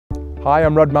Hi,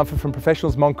 I'm Rod Mumford from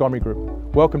Professionals Montgomery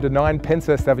Group. Welcome to 9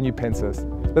 Penshurst Avenue,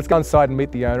 Penshurst. Let's go inside and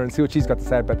meet the owner and see what she's got to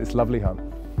say about this lovely home.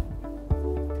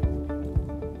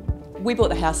 We bought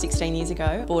the house 16 years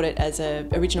ago, bought it as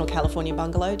an original Californian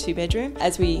Bungalow, 2-bedroom.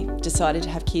 As we decided to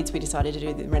have kids, we decided to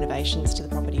do the renovations to the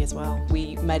property as well.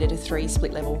 We made it a 3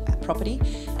 split level property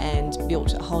and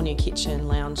built a whole new kitchen,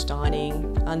 lounge,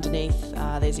 dining. Underneath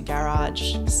there's a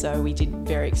garage, so we did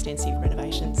very extensive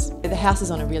renovations. The house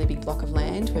is on a really big block of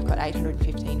land. We've got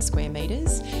 815 square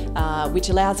metres, which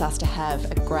allows us to have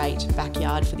a great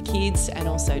backyard for the kids and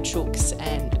also chooks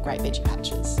and great veggie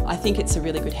patches. I think it's a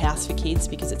really good house for kids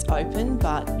because it's open,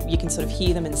 but you can sort of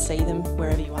hear them and see them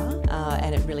wherever you are,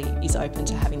 and it really is open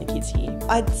to having the kids here.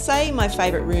 I'd say my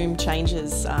favourite room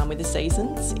changes with the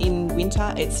seasons. In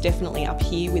winter it's definitely up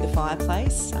here with a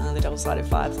fireplace, the double-sided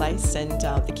fireplace, and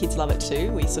the kids love it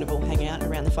too. We sort of all hang out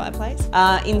around the fireplace.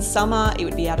 In summer it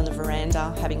would be out on the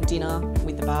veranda having dinner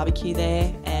with the barbecue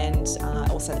there, and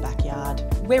also the backyard.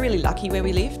 We're really lucky where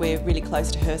we live. We're really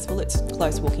close to Hurstville. It's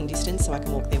close walking distance, so I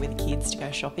can walk there with the kids to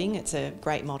go shopping. It's a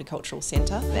great multicultural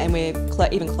centre, and we're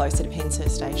even closer to Penshurst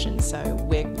station, so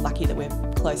we're lucky that we're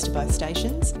close to both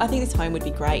stations. I think this home would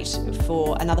be great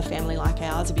for another family like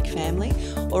ours, a big family,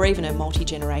 or even a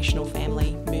multi-generational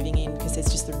family moving in, because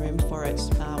there's just the room for it.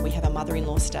 We have our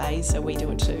mother-in-law stay, so we do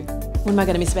it too. What am I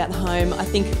going to miss about the home? I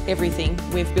think everything.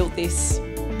 We've built this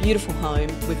beautiful home.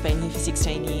 We've been here for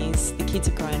 16 years. The kids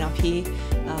have grown up here.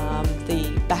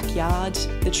 The backyard,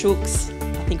 the chooks.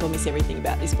 I think I'll miss everything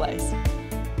about this place.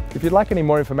 If you'd like any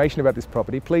more information about this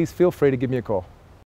property, please feel free to give me a call.